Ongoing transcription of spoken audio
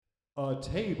A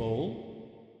Table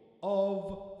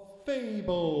of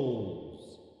Fables.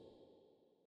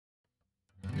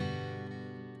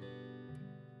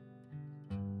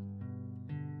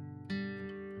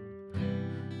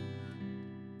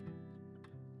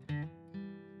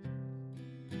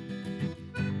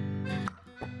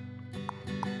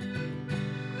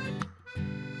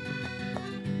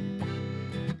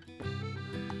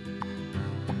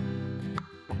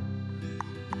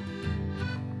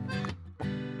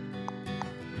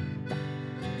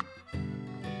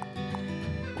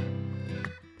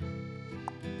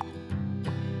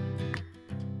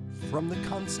 From the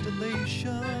constellations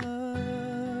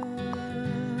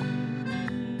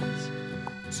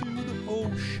to the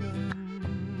oceans,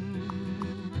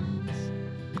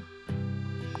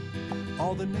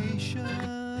 all the nations,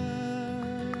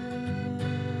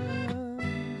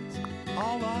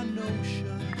 all our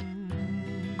notions,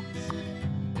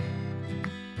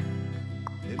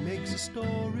 it makes a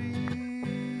story,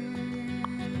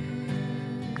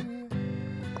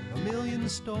 a million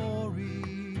stories.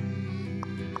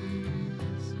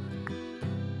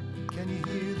 Can you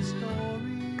hear the stories?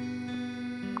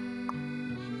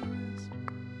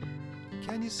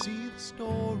 Can you see the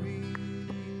stories?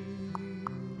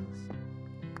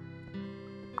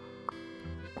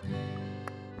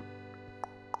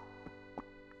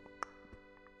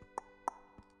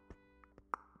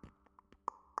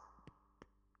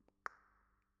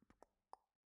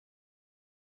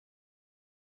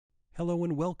 Hello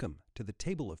and welcome to the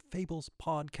Table of Fables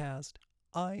podcast.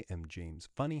 I am James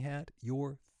Funnyhat,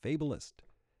 your fabulist.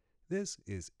 This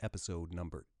is episode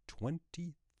number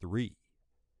 23.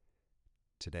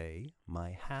 Today,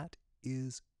 my hat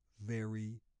is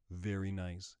very, very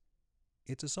nice.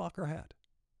 It's a soccer hat,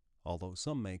 although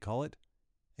some may call it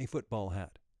a football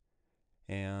hat.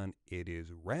 And it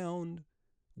is round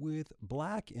with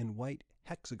black and white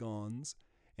hexagons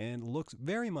and looks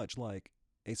very much like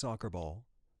a soccer ball.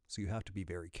 So you have to be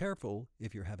very careful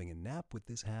if you're having a nap with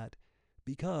this hat,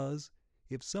 because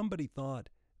if somebody thought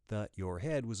that your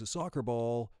head was a soccer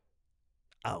ball,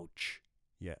 ouch.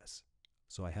 Yes.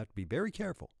 So I have to be very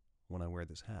careful when I wear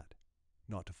this hat,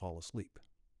 not to fall asleep.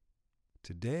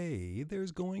 Today,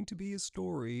 there's going to be a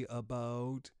story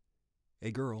about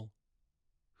a girl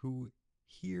who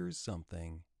hears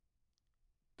something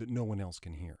that no one else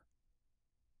can hear.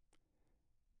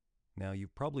 Now,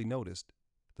 you've probably noticed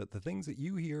that the things that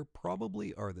you hear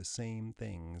probably are the same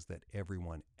things that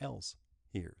everyone else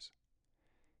hears.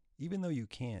 Even though you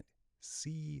can't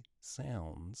see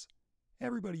sounds,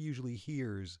 everybody usually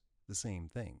hears the same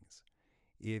things.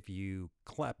 If you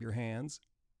clap your hands,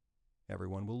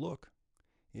 everyone will look.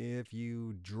 If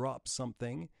you drop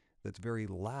something that's very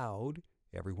loud,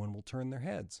 everyone will turn their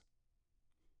heads.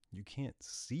 You can't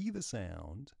see the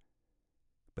sound,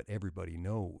 but everybody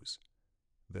knows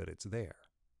that it's there.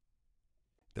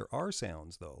 There are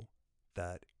sounds, though,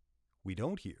 that we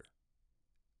don't hear,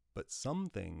 but some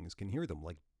things can hear them,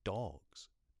 like dogs.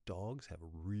 Dogs have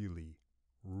really,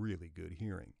 really good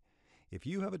hearing. If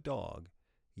you have a dog,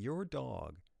 your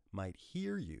dog might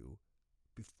hear you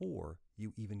before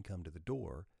you even come to the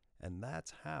door, and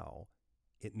that's how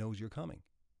it knows you're coming.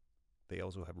 They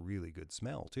also have really good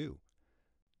smell, too.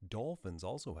 Dolphins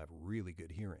also have really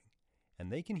good hearing, and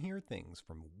they can hear things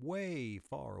from way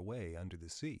far away under the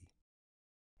sea.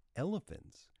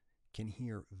 Elephants can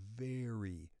hear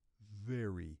very,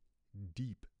 very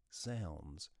deep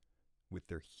sounds with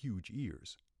their huge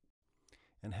ears.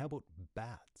 And how about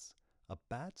bats? A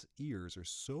bat's ears are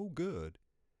so good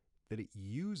that it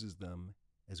uses them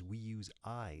as we use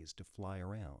eyes to fly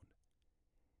around.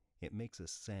 It makes a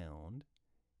sound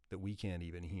that we can't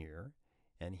even hear,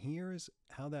 and here's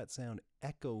how that sound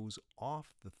echoes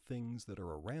off the things that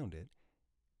are around it,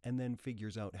 and then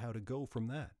figures out how to go from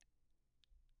that.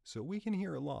 So we can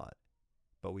hear a lot,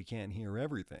 but we can't hear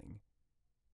everything.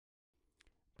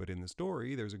 But in the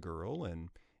story, there's a girl, and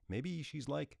maybe she's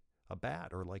like a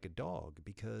bat or like a dog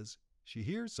because she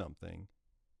hears something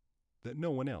that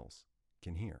no one else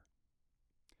can hear.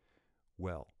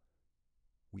 Well,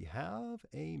 we have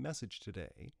a message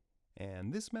today,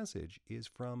 and this message is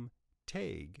from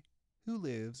Tag, who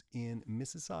lives in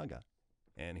Mississauga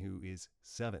and who is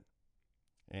 7.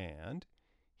 And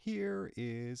here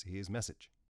is his message.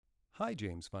 Hi,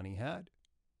 James Funnyhat.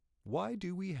 Why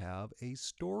do we have a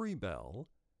story bell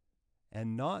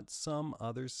and not some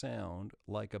other sound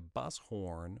like a bus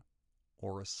horn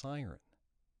or a siren?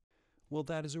 Well,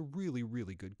 that is a really,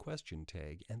 really good question,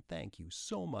 Tag, and thank you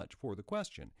so much for the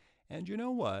question. And you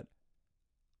know what?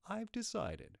 I've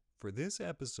decided for this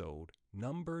episode,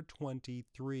 number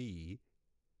 23,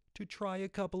 to try a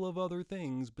couple of other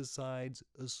things besides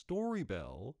a story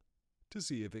bell to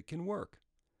see if it can work.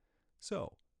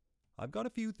 So, I've got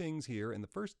a few things here, and the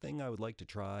first thing I would like to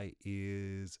try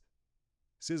is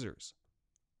scissors.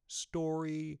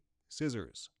 Story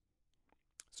scissors.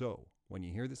 So, when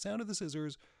you hear the sound of the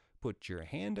scissors, put your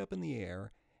hand up in the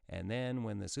air, and then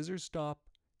when the scissors stop,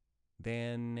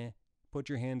 then put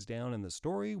your hands down and the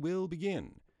story will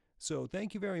begin. So,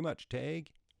 thank you very much,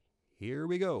 Tag. Here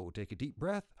we go. Take a deep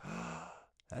breath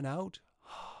and out.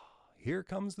 Here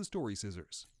comes the story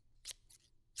scissors.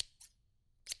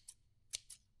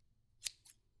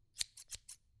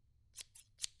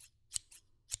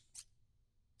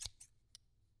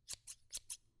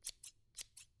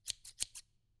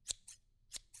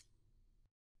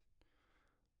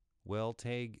 Well,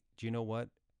 Tag, do you know what?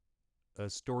 A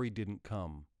story didn't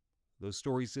come. Those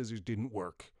story scissors didn't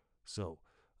work. So,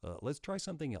 let's try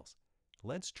something else.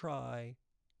 Let's try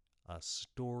a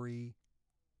story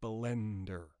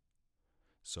blender.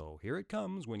 So here it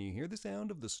comes. When you hear the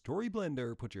sound of the story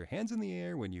blender, put your hands in the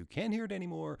air. When you can't hear it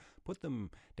anymore, put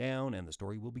them down and the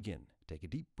story will begin. Take a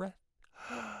deep breath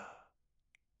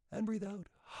and breathe out.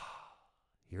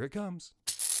 Here it comes.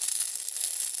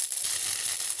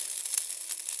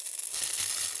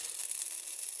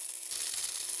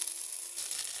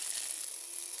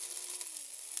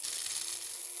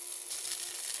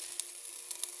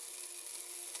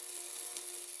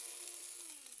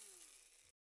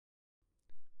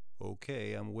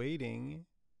 Okay, I'm waiting,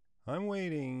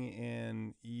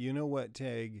 and you know what,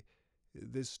 Tag?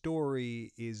 The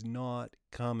story is not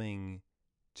coming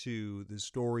to the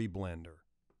story blender.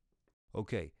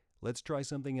 Okay, let's try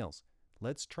something else.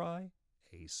 Let's try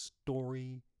a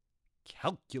story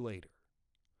calculator.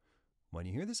 When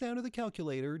you hear the sound of the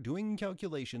calculator doing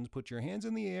calculations, put your hands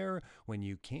in the air. When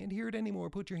you can't hear it anymore,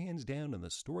 put your hands down and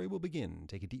the story will begin.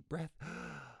 Take a deep breath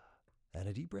and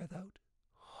a deep breath out.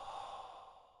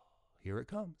 Here it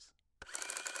comes.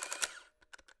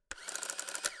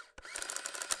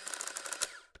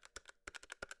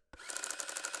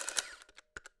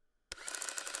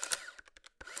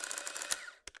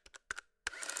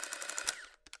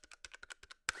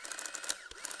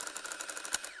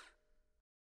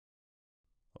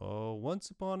 Oh, once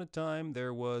upon a time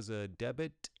there was a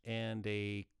debit and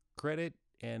a credit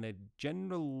and a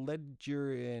general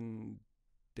ledger and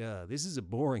this is a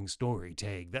boring story,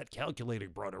 Tag. That calculator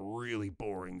brought a really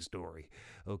boring story.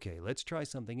 Okay, let's try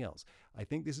something else. I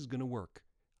think this is going to work.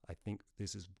 I think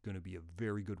this is going to be a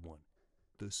very good one.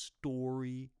 The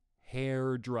story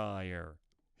hair dryer.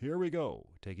 Here we go.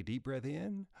 Take a deep breath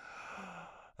in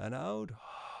and out.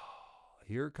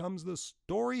 Here comes the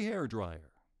story hair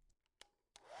dryer.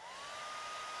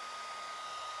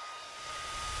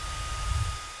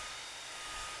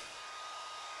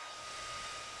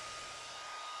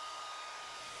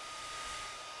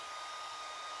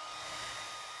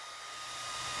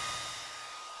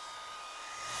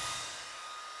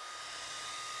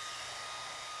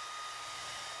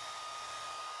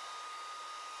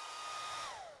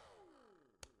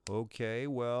 Okay,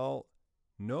 well,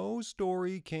 no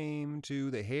story came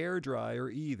to the hair dryer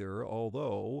either,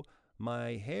 although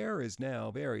my hair is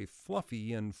now very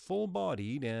fluffy and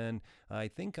full-bodied, and I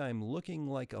think I'm looking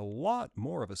like a lot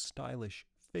more of a stylish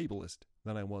fabulist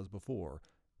than I was before.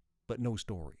 But no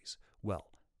stories.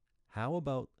 Well, how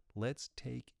about let's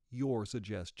take your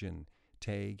suggestion,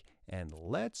 Tag, and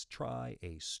let's try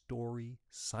a story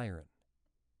siren.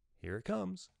 Here it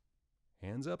comes.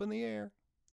 Hands up in the air.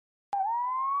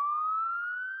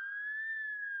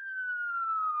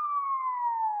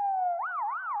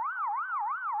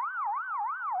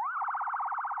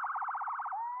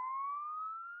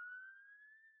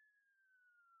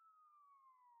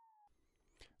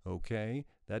 Okay,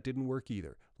 that didn't work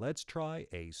either. Let's try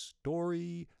a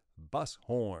story bus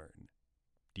horn.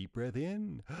 Deep breath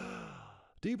in,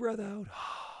 deep breath out.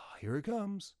 Here it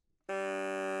comes.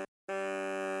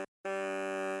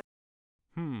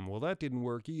 Well, that didn't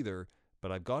work either,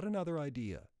 but I've got another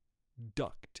idea.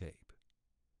 Duct tape.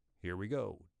 Here we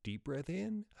go. Deep breath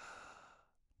in,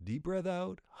 deep breath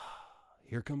out.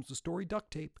 Here comes the story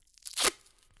duct tape.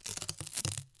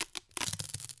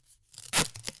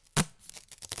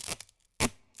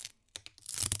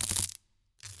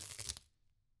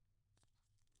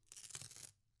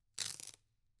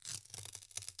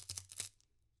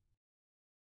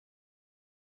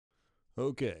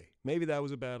 Okay, maybe that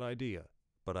was a bad idea,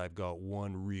 but I've got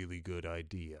one really good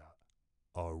idea.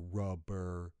 A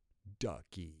rubber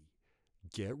ducky.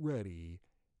 Get ready.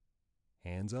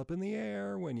 Hands up in the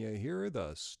air when you hear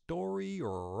the story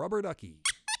rubber ducky.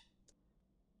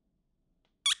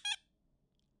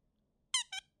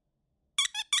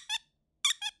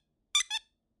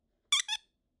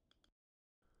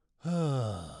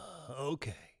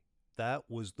 Okay, that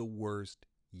was the worst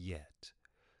yet.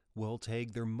 Well,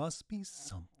 Tag, there must be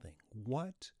something.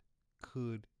 What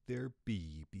could there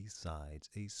be besides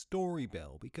a story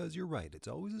bell? Because you're right, it's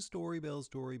always a story bell,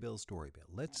 story bell, story bell.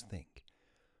 Let's think.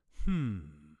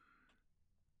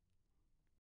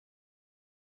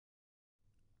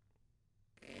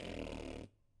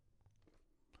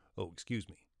 Oh, excuse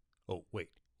me. Oh, wait,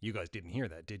 you guys didn't hear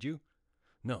that, did you?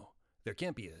 No, there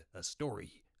can't be a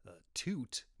story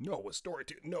toot. No, a story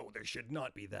toot. No, there should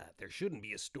not be that. There shouldn't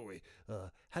be a story.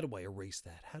 How do I erase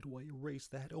that? How do I erase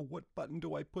that? Oh, what button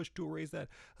do I push to erase that?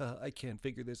 I can't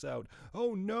figure this out.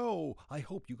 Oh, no. I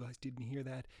hope you guys didn't hear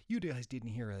that. You guys didn't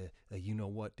hear a you know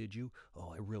what, did you?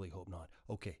 Oh, I really hope not.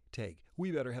 Okay, Tag,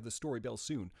 we better have the story bell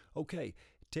soon. Okay,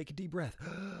 take a deep breath.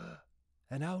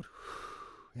 And out.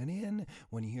 And in.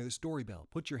 When you hear the story bell,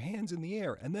 put your hands in the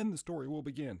air, and then the story will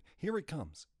begin. Here it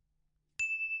comes.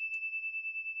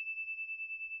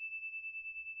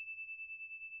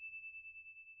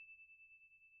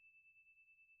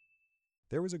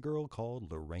 There was a girl called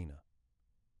Lorena.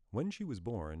 When she was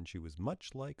born, she was much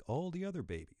like all the other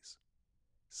babies,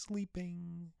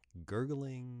 sleeping,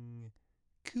 gurgling,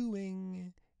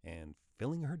 cooing, and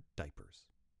filling her diapers.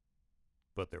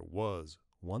 But there was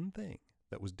one thing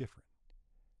that was different,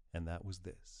 and that was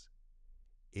this.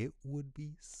 It would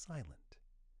be silent,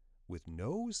 with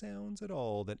no sounds at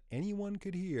all that anyone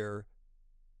could hear.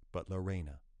 But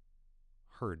Lorena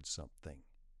heard something.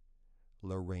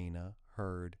 Lorena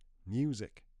heard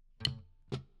music.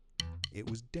 It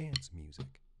was dance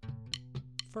music.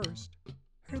 First,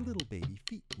 her little baby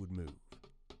feet would move.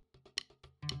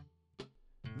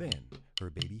 Then her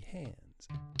baby hands.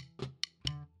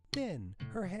 Then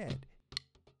her head.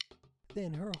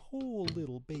 Then her whole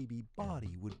little baby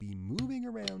body would be moving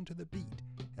around to the beat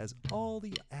as all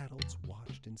the adults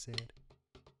watched and said,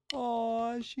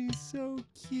 "Aw, she's so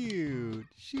cute.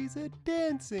 She's a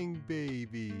dancing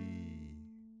baby."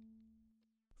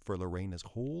 For Lorena's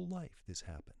whole life this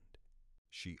happened.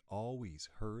 She always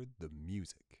heard the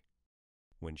music.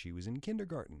 When she was in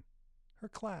kindergarten, her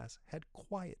class had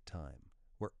quiet time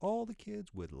where all the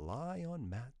kids would lie on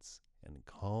mats and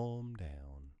calm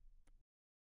down.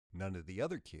 None of the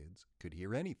other kids could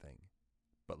hear anything,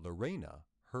 but Lorena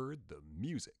heard the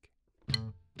music.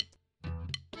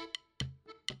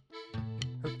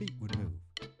 Her feet would move.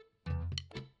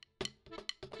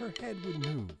 Her head would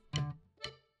move.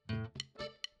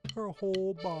 Her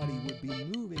whole body would be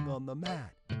moving on the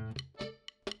mat.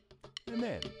 And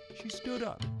then she stood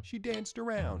up. She danced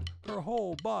around, her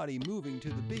whole body moving to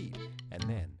the beat. And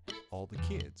then all the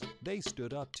kids, they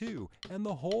stood up too, and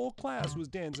the whole class was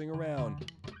dancing around.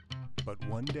 But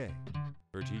one day,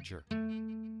 her teacher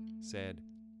said,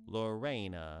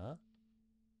 "Lorena,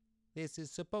 this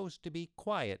is supposed to be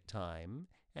quiet time,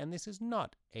 and this is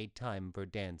not a time for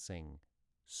dancing.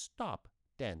 Stop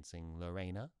dancing,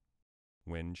 Lorena."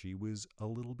 When she was a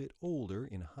little bit older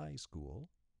in high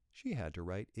school, she had to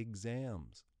write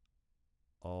exams.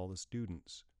 All the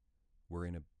students were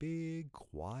in a big,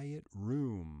 quiet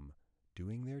room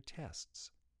doing their tests.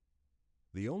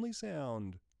 The only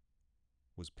sound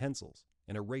was pencils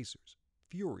and erasers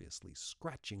furiously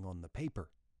scratching on the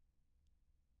paper.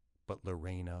 But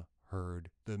Lorena heard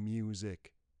the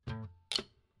music. Her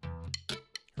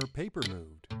paper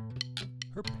moved.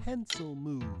 Her pencil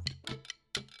moved.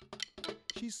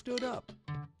 She stood up.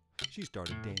 She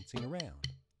started dancing around.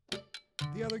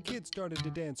 The other kids started to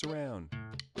dance around.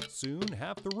 Soon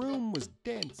half the room was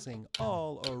dancing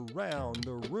all around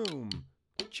the room,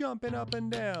 jumping up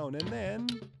and down, and then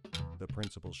the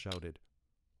principal shouted,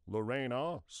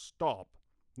 "Lorena, stop.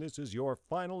 This is your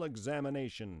final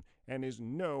examination and is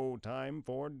no time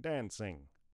for dancing."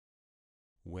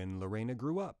 When Lorena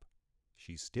grew up,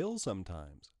 she still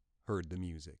sometimes heard the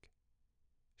music.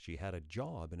 She had a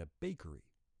job in a bakery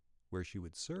where she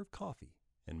would serve coffee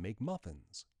and make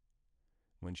muffins.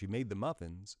 When she made the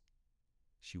muffins,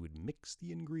 she would mix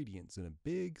the ingredients in a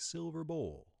big silver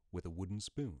bowl with a wooden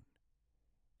spoon.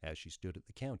 As she stood at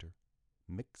the counter,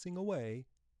 mixing away,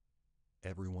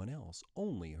 everyone else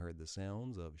only heard the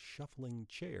sounds of shuffling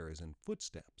chairs and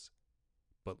footsteps.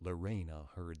 But Lorena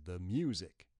heard the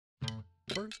music.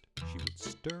 First, she would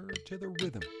stir to the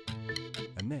rhythm,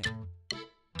 and then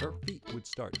her feet would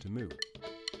start to move.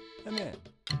 And then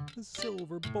the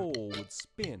silver bowl would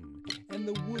spin, and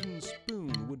the wooden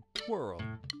spoon would twirl.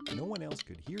 No one else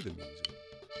could hear the music.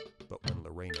 But when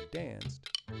Lorena danced,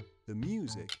 the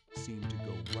music seemed to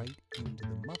go right into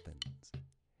the muffins.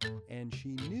 And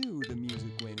she knew the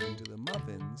music went into the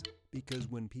muffins because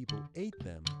when people ate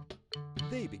them,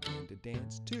 they began to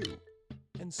dance too.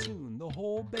 And and soon the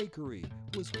whole bakery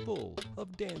was full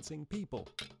of dancing people.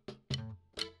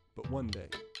 But one day,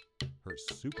 her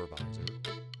supervisor,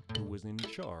 who was in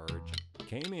charge,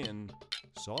 came in,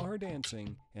 saw her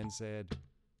dancing, and said,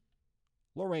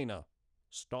 "Lorena,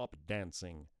 stop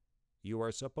dancing. You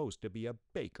are supposed to be a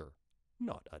baker,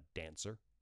 not a dancer."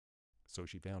 So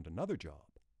she found another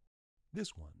job,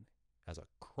 this one as a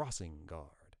crossing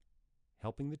guard,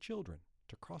 helping the children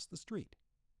to cross the street.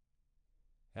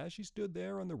 As she stood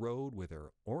there on the road with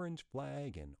her orange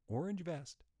flag and orange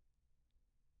vest,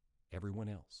 everyone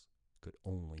else could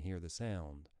only hear the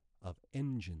sound of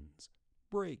engines,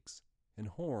 brakes, and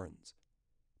horns.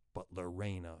 But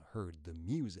Lorena heard the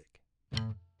music.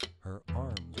 Her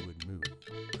arms would move,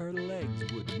 her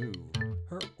legs would move,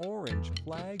 her orange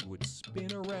flag would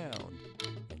spin around,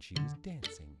 and she was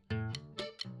dancing.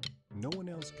 No one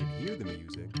else could hear the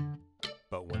music,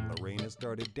 but when Lorena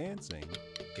started dancing,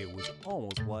 it was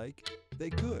almost like they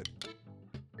could.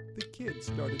 The kids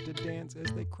started to dance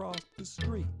as they crossed the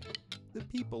street. The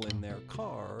people in their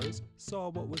cars saw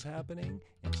what was happening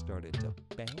and started to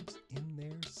bounce in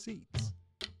their seats.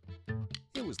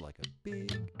 It was like a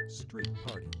big street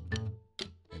party.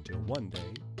 Until one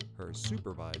day, her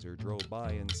supervisor drove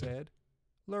by and said,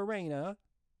 "Lorena,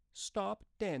 stop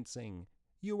dancing.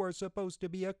 You are supposed to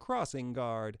be a crossing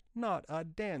guard, not a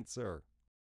dancer."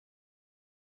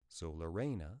 So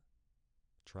Lorena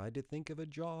tried to think of a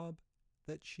job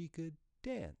that she could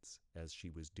dance as she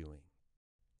was doing.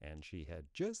 And she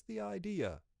had just the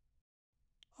idea,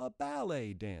 a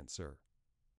ballet dancer.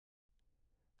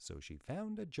 So she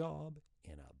found a job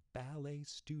in a ballet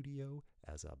studio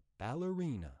as a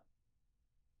ballerina.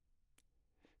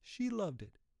 She loved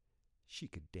it. She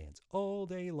could dance all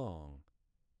day long.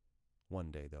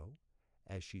 One day, though,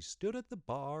 as she stood at the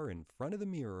bar in front of the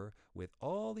mirror with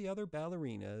all the other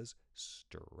ballerinas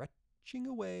stretching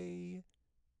away,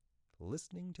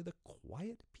 listening to the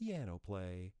quiet piano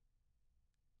play,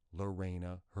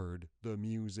 Lorena heard the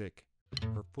music.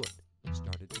 Her foot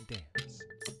started to dance.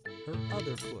 Her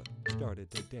other foot started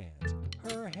to dance.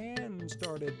 Her hand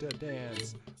started to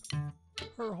dance.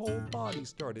 Her whole body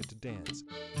started to dance.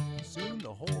 Soon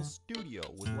the whole studio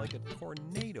was like a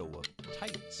tornado of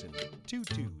tights and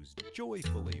tutus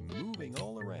joyfully moving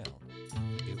all around.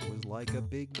 It was like a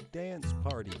big dance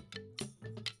party.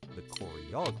 The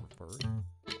choreographer,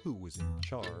 who was in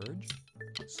charge,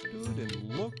 stood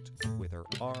and looked with her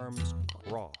arms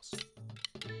crossed.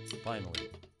 Finally,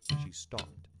 she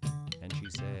stopped and she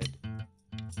said,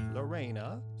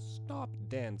 "Lorena, stop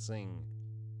dancing.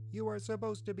 You are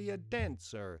supposed to be a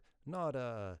dancer, not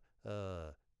a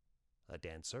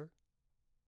dancer."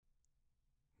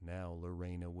 Now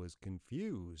Lorena was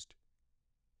confused.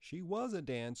 She was a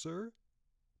dancer,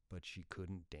 but she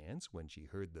couldn't dance when she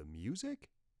heard the music.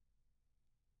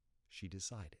 She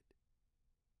decided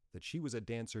that she was a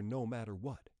dancer no matter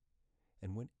what,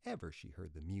 and whenever she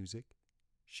heard the music,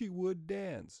 she would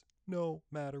dance no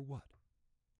matter what.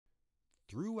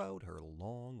 Throughout her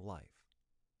long life,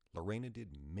 Lorena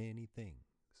did many things.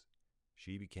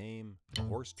 She became a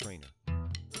horse trainer,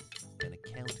 an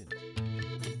accountant,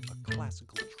 a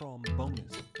classical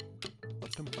trombonist, a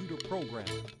computer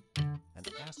programmer, an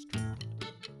astronaut,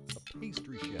 a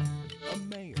pastry chef, a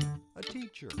mayor, a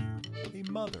teacher, a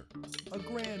mother, a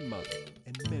grandmother,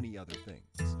 and many other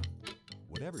things.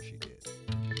 Whatever she did,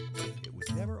 it was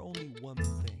never only one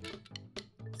thing.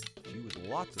 She was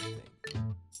lots of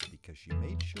things, because she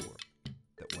made sure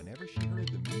that whenever she heard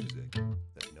the music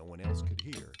that no one else could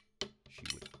hear, she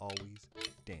would always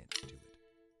dance to it.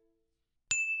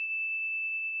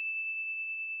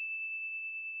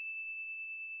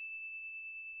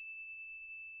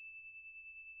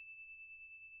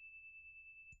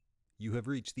 You have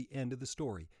reached the end of the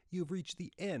story. You have reached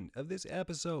the end of this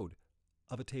episode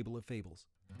of A Table of Fables.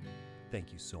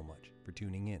 Thank you so much for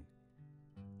tuning in.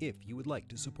 If you would like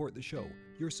to support the show,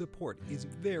 your support is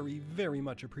very, very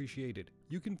much appreciated.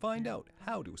 You can find out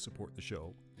how to support the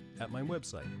show at my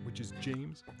website, which is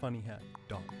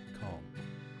jamesfunnyhat.com.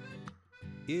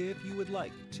 If you would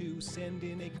like to send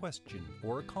in a question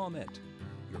or a comment,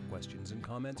 your questions and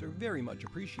comments are very much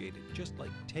appreciated, just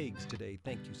like Tag's today.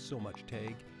 Thank you so much,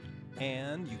 Tag.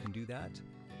 And you can do that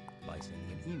by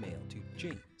sending an email to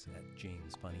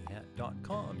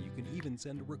james@jamesfunnyhat.com. You can even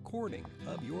send a recording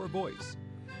of your voice.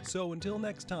 So until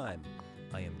next time,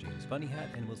 I am James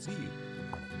Funnyhat, and we'll see you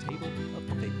on A Table of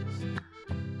Fables.